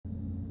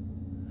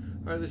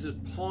Alright, this is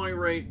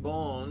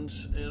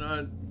piratebarnes, and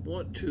I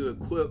want to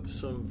equip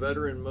some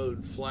veteran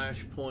mode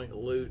flashpoint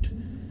loot.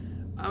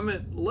 I'm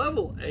at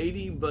level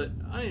 80, but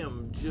I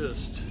am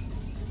just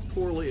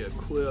poorly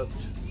equipped.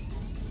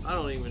 I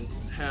don't even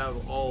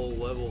have all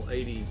level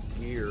 80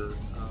 gear.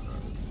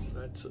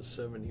 That's a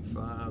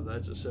 75,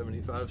 that's a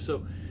 75.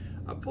 So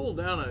I pulled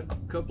down a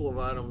couple of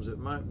items that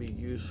might be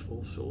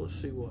useful. So let's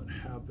see what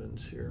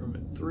happens here. I'm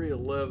at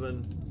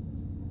 311.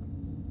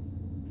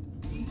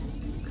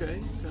 Okay,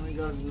 kind of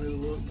got a new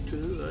look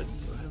too.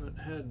 I haven't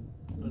had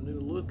a new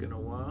look in a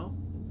while.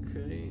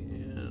 Okay,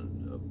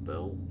 and a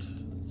belt.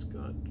 It's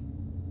got a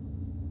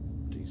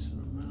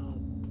decent amount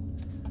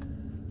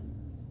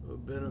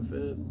of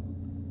benefit.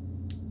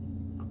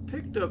 I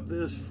picked up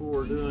this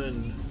for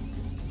doing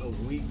a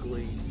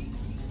weekly.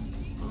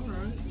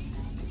 Alright,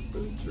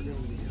 boots are going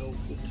to be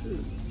helpful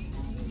too.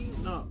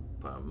 Not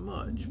by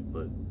much,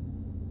 but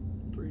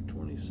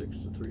 326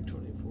 to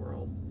 324.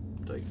 I'll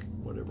take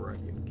whatever I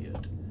can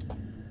get.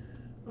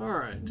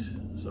 Alright,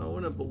 so I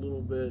went up a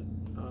little bit.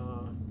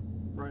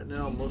 Right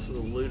now, most of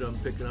the loot I'm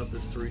picking up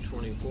is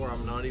 324.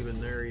 I'm not even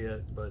there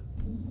yet, but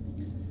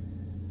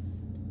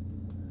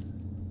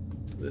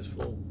this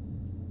will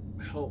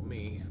help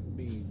me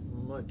be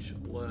much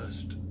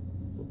less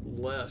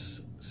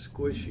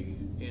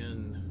squishy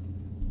in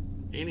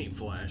any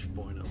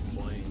flashpoint I'm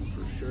playing,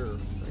 for sure.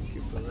 Thank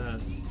you for that.